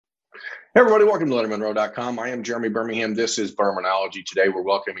Hey everybody, welcome to LettermanRow.com. I am Jeremy Birmingham. This is Birminology. Today we're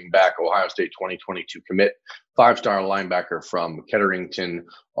welcoming back Ohio State 2022 commit, five-star linebacker from Ketterington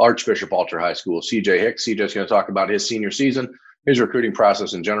Archbishop Alter High School, CJ Hicks. CJ's going to talk about his senior season, his recruiting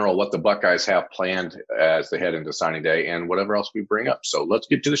process in general, what the Buckeyes have planned as they head into signing day, and whatever else we bring up. So let's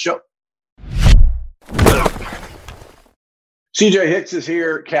get to the show. CJ Hicks is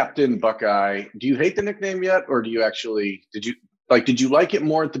here, Captain Buckeye. Do you hate the nickname yet, or do you actually did you like it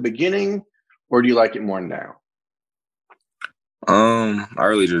more at the beginning, or do you like it more now? I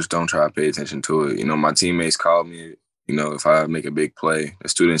really just don't try to pay attention to it. My teammates call me, if I make a big play, the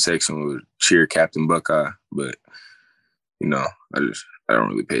student section would cheer Captain Buckeye, but I don't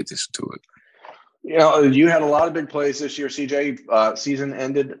really pay attention to it. You had a lot of big plays this year, CJ. Season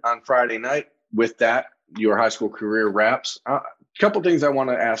ended on Friday night. With that, your high school career wraps. A couple things I want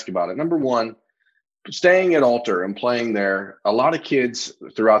to ask about it. Number one, staying at Alter and playing there, a lot of kids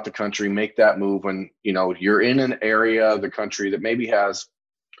throughout the country make that move when, you're in an area of the country that maybe has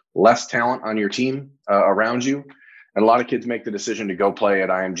less talent on your team around you. And a lot of kids make the decision to go play at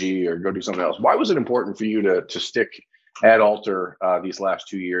IMG or go do something else. Why was it important for you to stick at Alter these last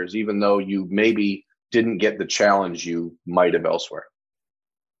 2 years, even though you maybe didn't get the challenge you might have elsewhere?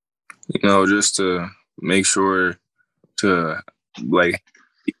 Just to make sure to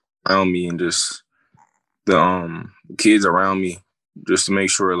around me and just the kids around me, just to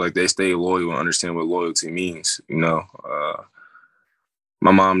make sure they stay loyal and understand what loyalty means. My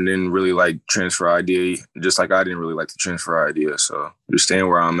mom didn't really like transfer idea, just like I didn't really like the transfer idea. So just staying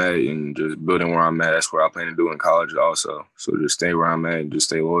where I'm at and just building where I'm at, that's what I plan to do in college also. So just stay where I'm at and just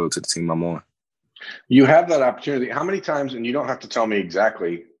stay loyal to the team I'm on. You have that opportunity. How many times, and you don't have to tell me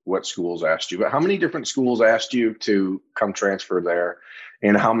exactly what schools asked you, but how many different schools asked you to come transfer there?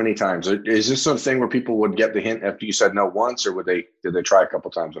 And how many times? Is this sort of thing where people would get the hint after you said no once, or did they try a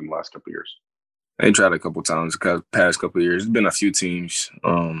couple times in the last couple of years? They tried a couple times the past couple of years. It's been a few teams.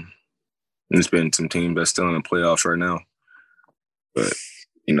 And it's been some teams that's still in the playoffs right now. But,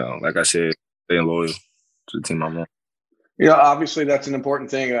 like I said, staying loyal to the team I'm on. Obviously that's an important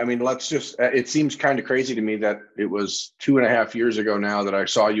thing. I mean, it seems kind of crazy to me that it was 2.5 years ago now that I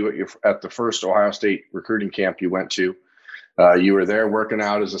saw you at the first Ohio State recruiting camp you went to. You were there working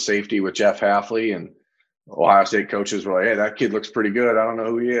out as a safety with Jeff Hafley, and Ohio State coaches were like, "Hey, that kid looks pretty good. I don't know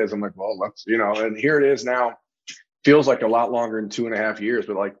who he is." I'm like, "Well, and here it is now. Feels like a lot longer than 2.5 years."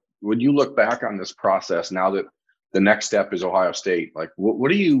 But when you look back on this process now that the next step is Ohio State, what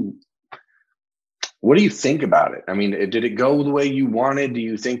do you think about it? I mean, did it go the way you wanted? Do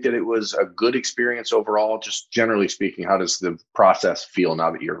you think that it was a good experience overall? Just generally speaking, how does the process feel now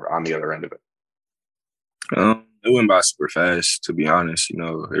that you're on the other end of it? It went by super fast, to be honest. It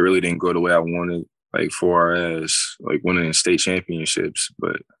really didn't go the way I wanted, far as winning state championships,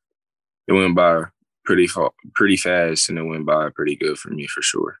 but it went by pretty fast, and it went by pretty good for me for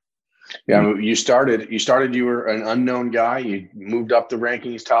sure. Yeah, I mean, you started, you were an unknown guy. You moved up the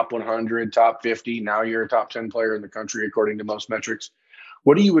rankings, top 100, top 50. Now you're a top 10 player in the country, according to most metrics.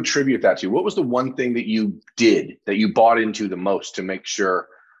 What do you attribute that to? What was the one thing that you did that you bought into the most to make sure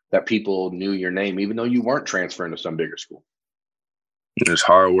that people knew your name, even though you weren't transferring to some bigger school? Just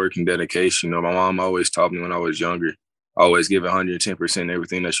hard work and dedication. My mom always taught me when I was younger, always give 110%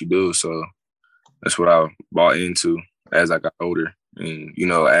 everything that you do. So that's what I bought into as I got older. And,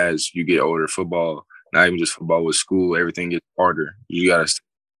 as you get older, football, not even just football, with school, everything gets harder. You got to stay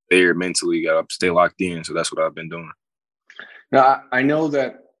there mentally. You got to stay locked in. So that's what I've been doing. Now, I know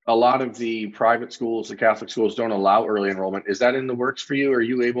that a lot of the private schools, the Catholic schools, don't allow early enrollment. Is that in the works for you? Are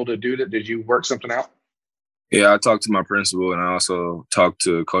you able to do that? Did you work something out? Yeah, I talked to my principal, and I also talked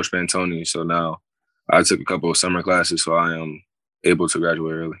to Coach Bantoni. So now I took a couple of summer classes, so I am able to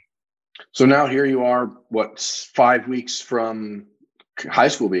graduate early. So now here you are, 5 weeks from high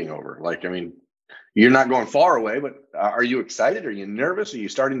school being over? You're not going far away, but are you excited? Are you nervous? Are you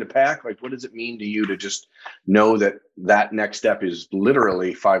starting to pack? What does it mean to you to just know that next step is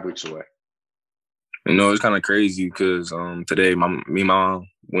literally 5 weeks away? It's kind of crazy because today me and my mom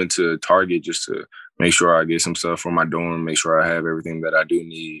went to Target just to make sure I get some stuff for my dorm, make sure I have everything that I do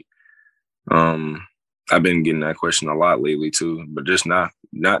need. I've been getting that question a lot lately too, but just not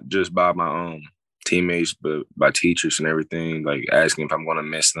just by my teammates, but by teachers and everything, asking if I'm going to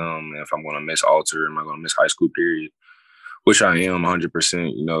miss them, if I'm going to miss Alter, am I going to miss high school period, which I am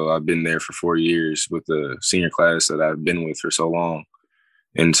 100%. I've been there for 4 years with the senior class that I've been with for so long,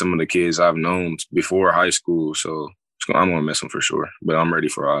 and some of the kids I've known before high school. So I'm going to miss them for sure, but I'm ready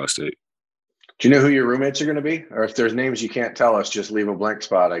for Ohio State. Do you know who your roommates are going to be? Or if there's names you can't tell us, just leave a blank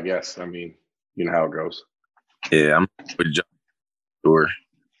spot, I guess. I mean, you know how it goes. Yeah, I'm with John. Sure.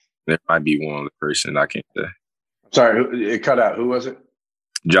 There might be one other person I can't say. Sorry, it cut out. Who was it?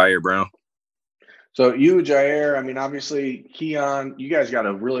 Jair Brown. So you, Jair, I mean, obviously, Keon, you guys got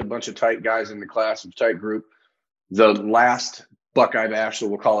a really bunch of tight guys in the class, a tight group. The last Buckeye Bash, so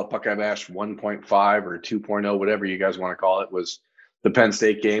we'll call it Buckeye Bash 1.5 or 2.0, whatever you guys want to call it, was the Penn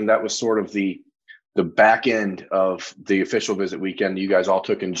State game. That was sort of the back end of the official visit weekend you guys all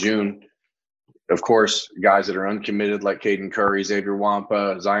took in June. Of course, guys that are uncommitted like Caden Curry, Xavier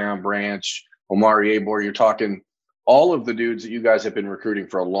Wampa, Zion Branch, Omari Abor, you're talking all of the dudes that you guys have been recruiting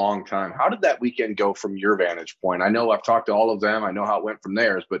for a long time. How did that weekend go from your vantage point? I know I've talked to all of them. I know how it went from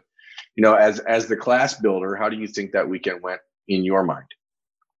theirs, but as the class builder, how do you think that weekend went in your mind?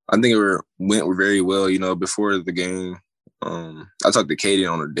 I think it went very well. Before the game, I talked to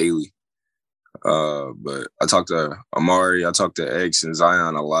Caden on a daily. But I talked to Amari, I talked to X and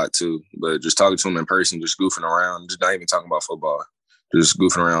Zion a lot too. But just talking to them in person, just goofing around, just not even talking about football, just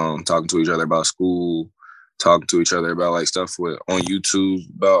goofing around, talking to each other about school, talking to each other about like stuff on YouTube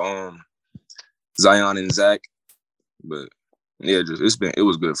about Zion and Zach. But yeah, it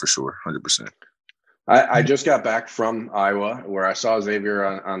was good for sure, 100%. I just got back from Iowa where I saw Xavier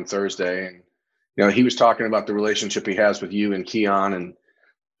on Thursday, and he was talking about the relationship he has with you and Keon, and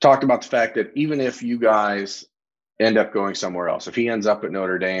talked about the fact that even if you guys end up going somewhere else, if he ends up at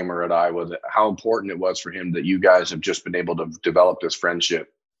Notre Dame or at Iowa, how important it was for him that you guys have just been able to develop this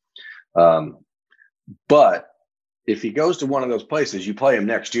friendship. But if he goes to one of those places, you play him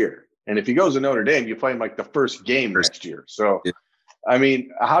next year. And if he goes to Notre Dame, you play him like the first game next year. So, yeah. I mean,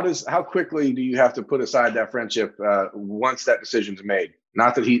 how quickly do you have to put aside that friendship once that decision's made?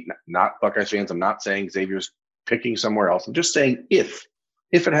 Not Buckeyes fans, I'm not saying Xavier's picking somewhere else. I'm just saying if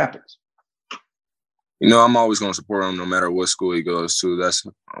it happens. I'm always going to support him no matter what school he goes to. That's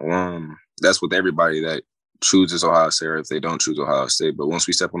with everybody that chooses Ohio State or if they don't choose Ohio State. But once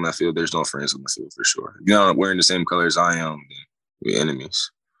we step on that field, there's no friends on the field for sure. If you're not wearing the same colors I am, then we're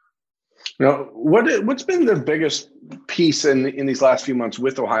enemies. What's been the biggest piece in these last few months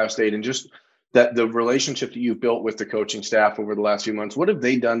with Ohio State and just that the relationship that you've built with the coaching staff over the last few months? What have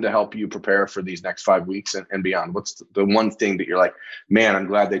they done to help you prepare for these next 5 weeks and beyond? What's the one thing that you're like, man, I'm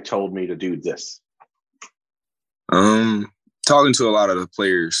glad they told me to do this? Talking to a lot of the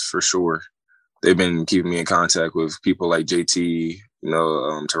players for sure. They've been keeping me in contact with people like JT,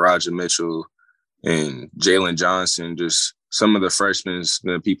 Taraja Mitchell and Jalen Johnson, just some of the freshmen,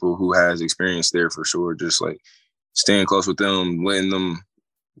 the people who has experience there for sure, just like staying close with them, letting them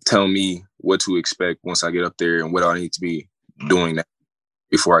tell me what to expect once I get up there and what I need to be doing that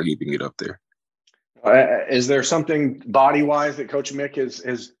before I even get up there. Is there something body-wise that Coach Mick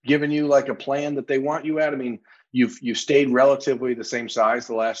has given you, like a plan that they want you at? I mean, you've stayed relatively the same size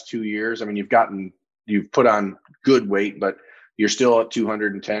the last 2 years. I mean, you've put on good weight, but you're still at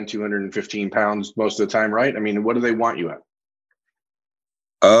 210, 215 pounds most of the time, right? I mean, what do they want you at?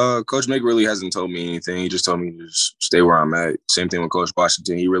 Coach Mick really hasn't told me anything. He just told me to just stay where I'm at. Same thing with Coach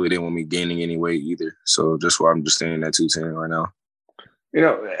Washington. He really didn't want me gaining any weight either. So just where I'm just staying at 210 right now.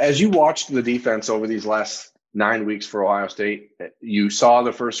 As you watched the defense over these last 9 weeks for Ohio State, you saw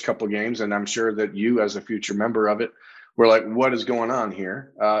the first couple of games, and I'm sure that you, as a future member of it, were like, what is going on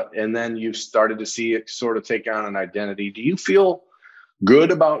here? And then you've started to see it sort of take on an identity. Do you feel good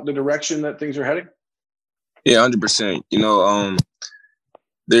about the direction that things are heading? Yeah, 100%.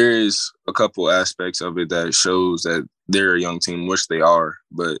 There is a couple aspects of it that shows that they're a young team, which they are.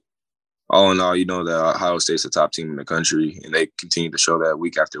 But all in all, that Ohio State's the top team in the country, and they continue to show that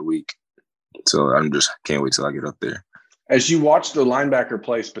week after week. So can't wait till I get up there. As you watch the linebacker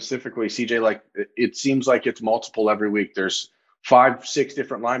play specifically, CJ, like it seems like it's multiple every week. There's 5-6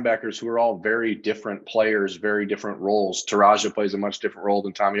 different linebackers who are all very different players, very different roles. Taraja plays a much different role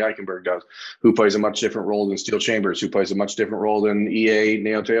than Tommy Eichenberg does, who plays a much different role than Steel Chambers, who plays a much different role than EA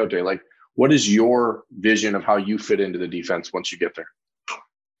Neoteote. Like, what is your vision of how you fit into the defense once you get there?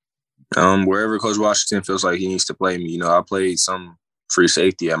 Wherever Coach Washington feels like he needs to play me. I played some free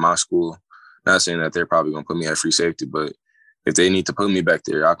safety at my school. Not saying that they're probably going to put me at free safety, but if they need to put me back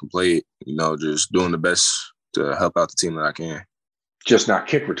there, I can play it, just doing the best to help out the team that I can. Just not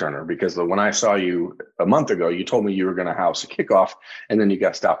kick returner, because when I saw you a month ago, you told me you were going to house a kickoff, and then you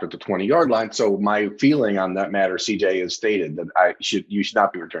got stopped at the 20-yard line. So my feeling on that matter, CJ, is stated that you should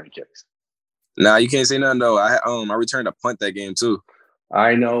not be returning kicks. Nah, you can't say nothing, though. I returned a punt that game, too.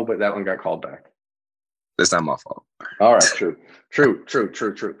 I know, but that one got called back. That's not my fault. All right,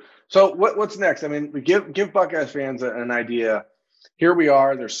 true. So what's next? I mean, give Buckeyes fans an idea. Here we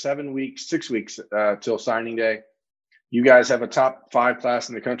are. There's 6 weeks till signing day. You guys have a top 5 class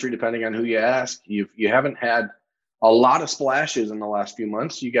in the country, depending on who you ask. You haven't had a lot of splashes in the last few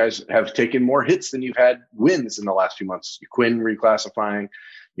months. You guys have taken more hits than you've had wins in the last few months. Quinn reclassifying,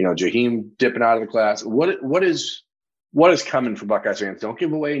 Jaheim dipping out of the class. What is coming for Buckeyes fans? Don't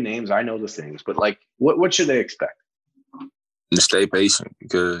give away names. I know the things, but what should they expect? To stay patient,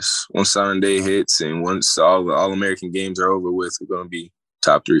 because once signing day hits and once all American games are over with, we're going to be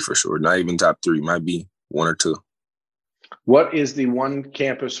top 3 for sure. Not even top 3, might be 1 or 2. What is the one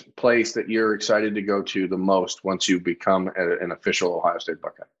campus place that you're excited to go to the most once you become an official Ohio State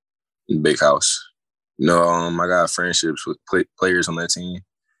Buckeye? Big house. I got friendships with players on that team.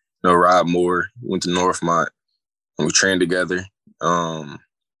 Rob Moore went to Northmont, and we trained together.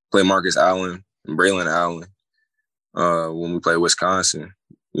 Play Marcus Allen and Braylon Allen. When we play Wisconsin,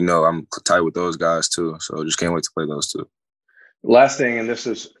 I'm tight with those guys too. So just can't wait to play those two. Last thing, and this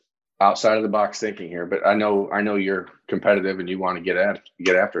is outside of the box thinking here, but I know you're competitive and you want to get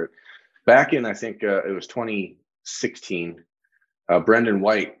after it. Back in, I think it was 2016, Brendan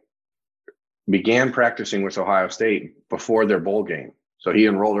White began practicing with Ohio State before their bowl game. So he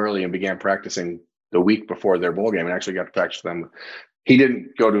enrolled early and began practicing the week before their bowl game and actually got to practice them. He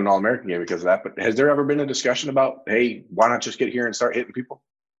didn't go to an All-American game because of that, but has there ever been a discussion about, hey, why not just get here and start hitting people?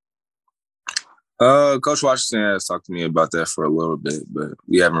 Coach Washington has talked to me about that for a little bit, but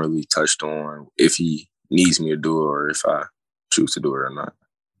we haven't really touched on if he needs me to do it or if I choose to do it or not.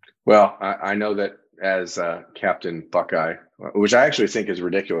 Well, I know that as Captain Buckeye, which I actually think is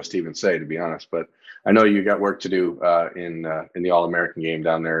ridiculous to even say, to be honest, but I know you got work to do in the All-American game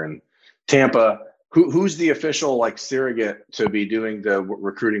down there in Tampa. Who's the official surrogate to be doing the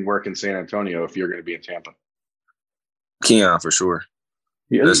recruiting work in San Antonio if you're going to be in Tampa? Keon, for sure.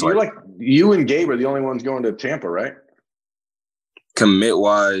 You and Gabe are the only ones going to Tampa, right? Commit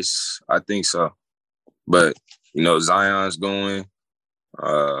wise, I think so. But Zion's going,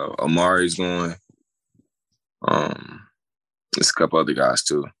 Amari's going. There's a couple other guys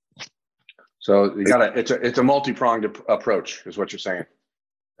too. So it's a multi-pronged approach, is what you're saying.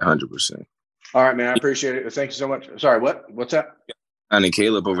 100%. All right, man. I appreciate it. Thank you so much. Sorry, what's that? And then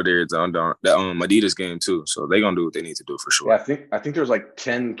Caleb over there is on that Adidas game too, so they're gonna do what they need to do for sure. Yeah, I think there's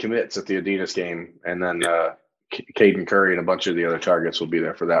 10 commits at the Adidas game, and then Caden Curry and a bunch of the other targets will be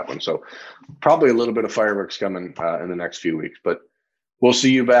there for that one. So probably a little bit of fireworks coming in the next few weeks. But we'll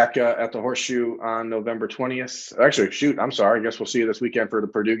see you back at the Horseshoe on November 20th. Actually, I'm sorry. I guess we'll see you this weekend for the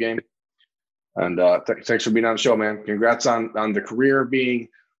Purdue game. And thanks for being on the show, man. Congrats on the career being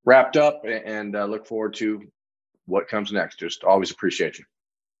wrapped up, and look forward to what comes next. Just always appreciate you.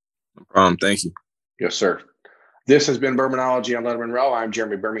 No problem. Thank you. Yes, sir. This has been Birminology on Letterman Row. I'm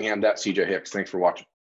Jeremy Birmingham. That's CJ Hicks. Thanks for watching.